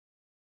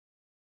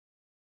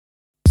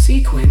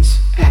Sequence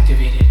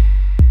activated.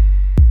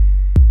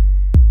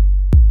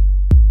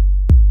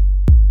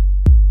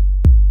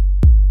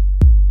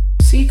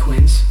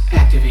 Sequence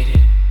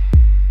activated.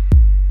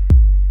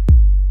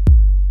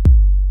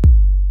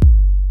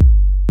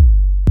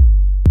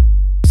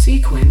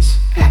 Sequence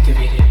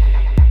activated.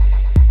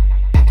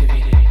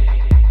 Activated.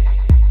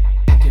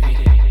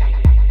 Activated.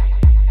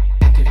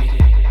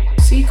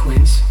 Activated.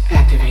 Sequence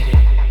activated.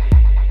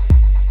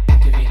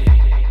 Activated.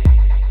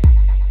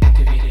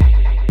 Activated.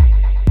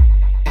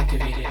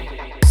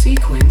 Activated.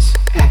 Sequence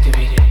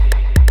activated.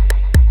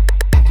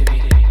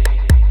 Activated.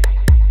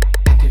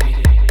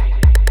 Activated.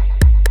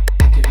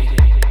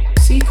 Activated.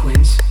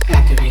 Sequence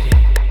activated.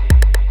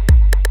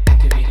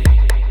 Activated.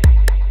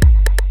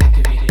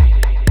 Activated.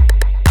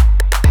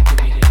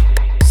 Activated.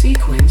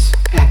 Sequence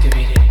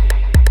activated.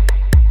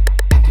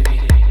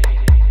 Activated.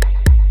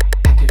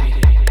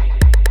 Activated.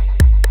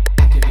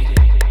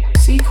 Activated. Sequence activated. Activated. Activated. Activated.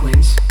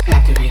 Sequence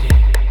activated.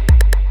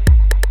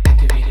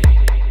 Activated.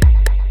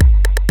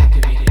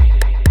 Activated.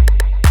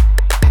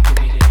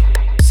 Activated.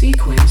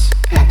 Sequence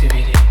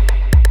activated.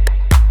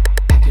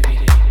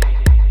 Activated.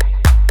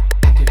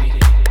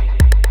 Activated.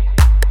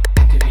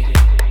 Activated.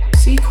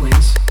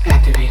 Sequence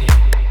activated.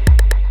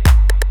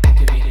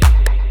 Activated.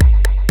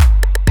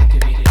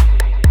 Activated.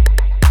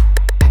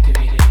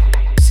 Activated.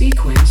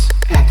 Sequence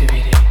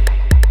activated.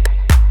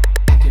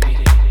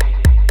 Activated.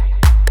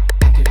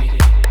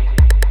 Activated.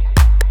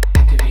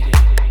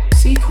 Activated.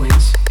 Sequence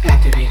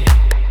activated. Activated. Activated. Activated. Sequence activated.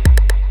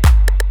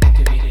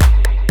 Activated.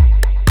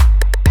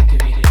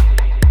 Activated.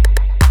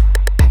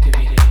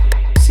 Activated.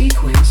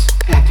 Sequence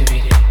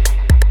activated.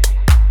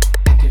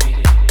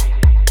 Activated.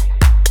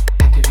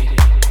 Activated.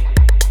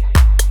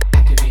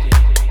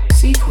 Activated.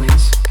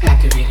 Sequence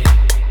activated.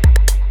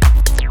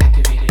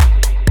 Activated.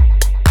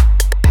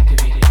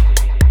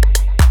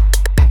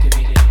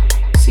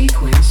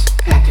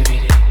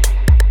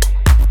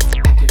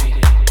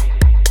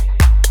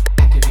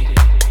 Activated.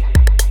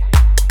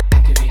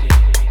 Activated.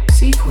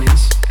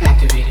 Sequence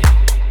activated.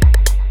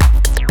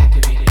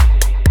 Activated.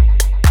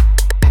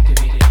 Activated.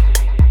 Activated.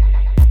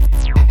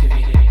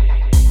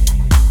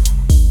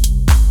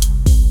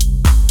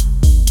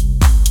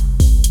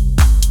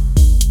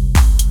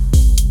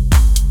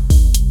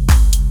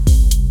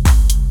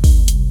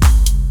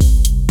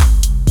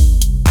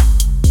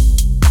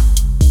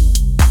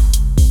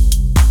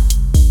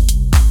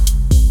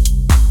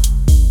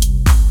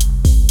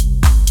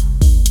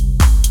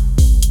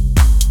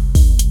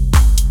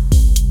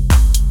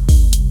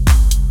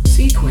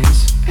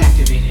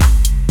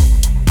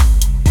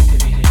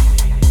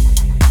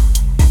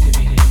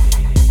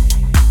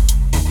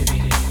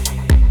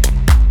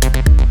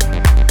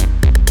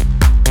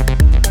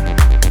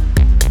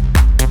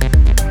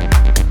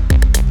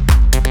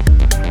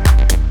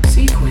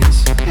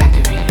 Sequence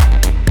activated.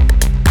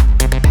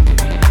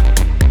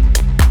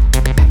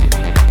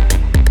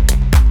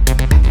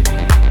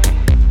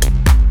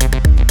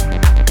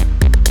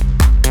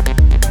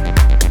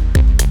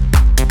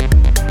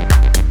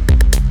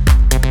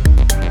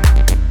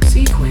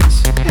 Sequence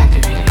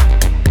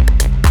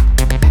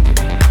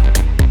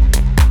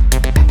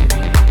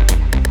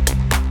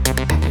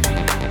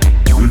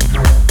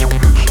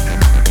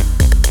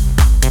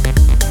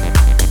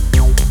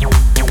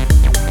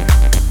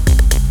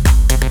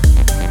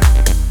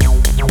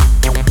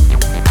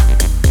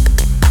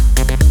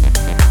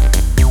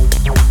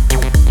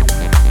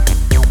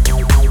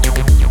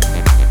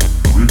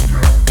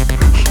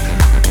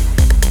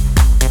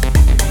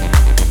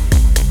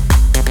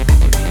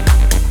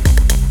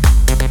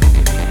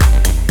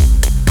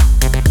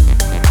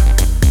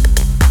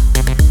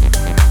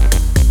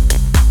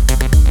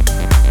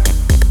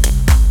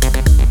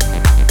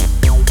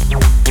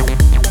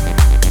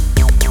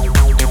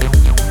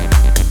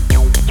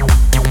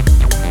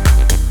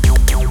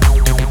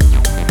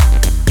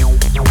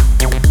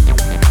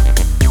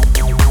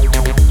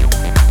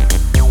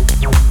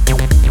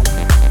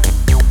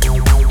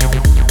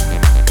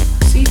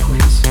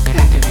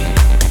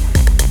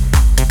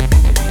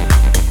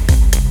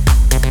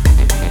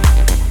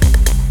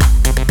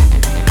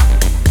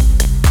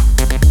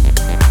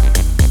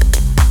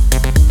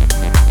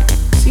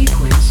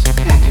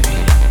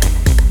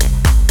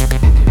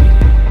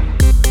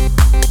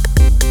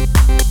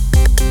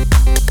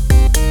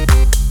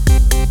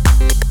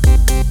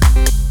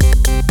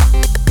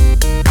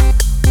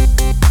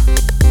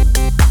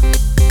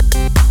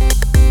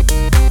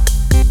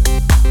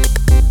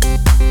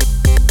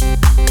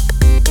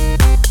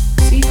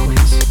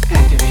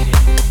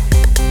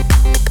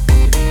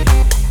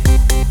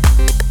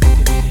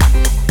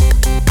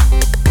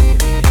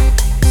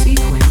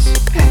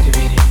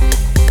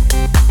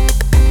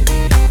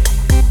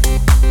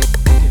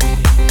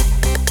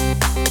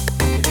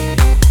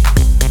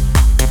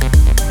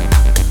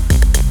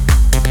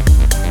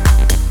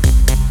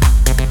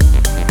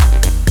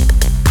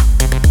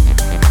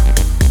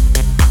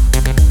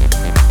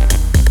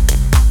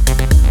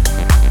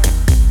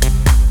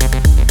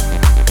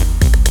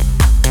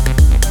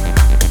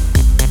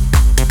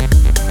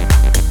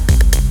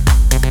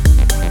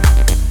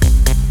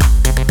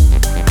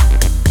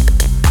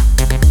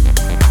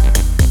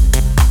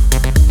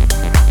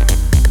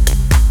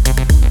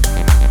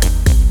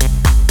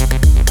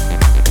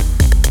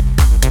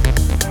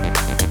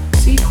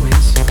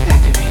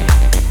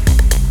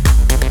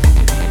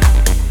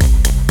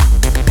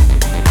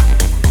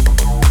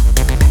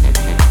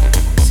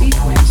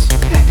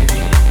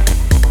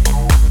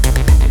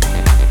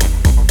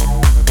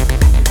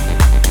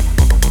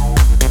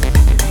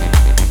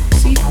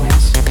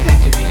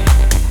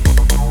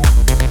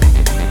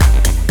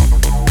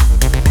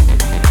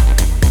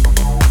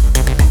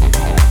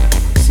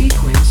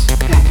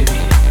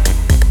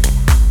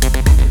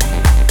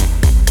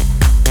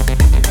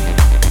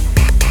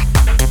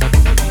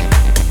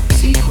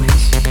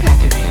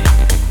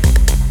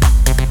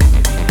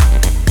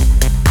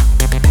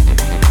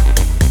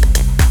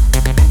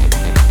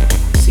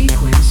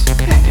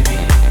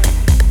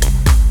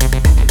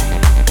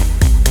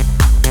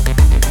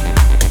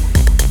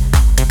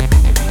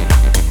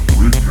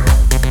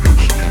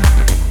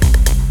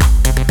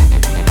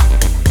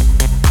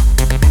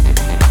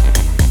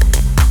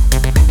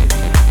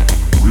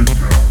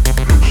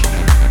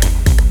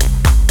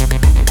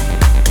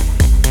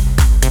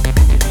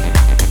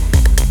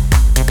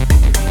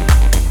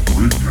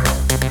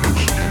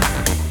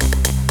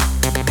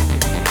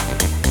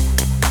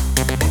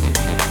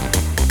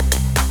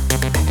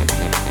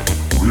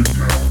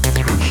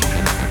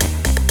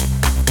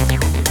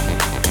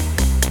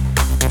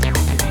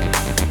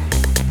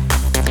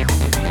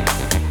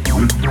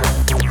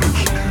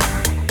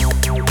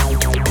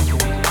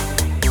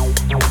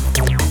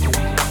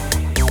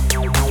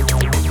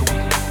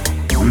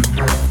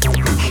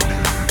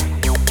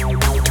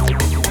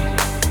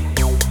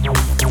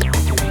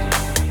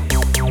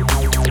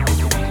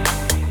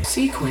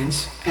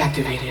Sequence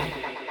activated.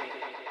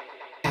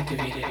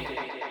 Activated.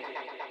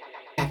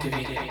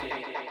 Activated.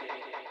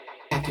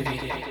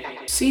 Activated.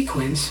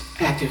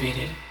 Sequence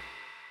activated.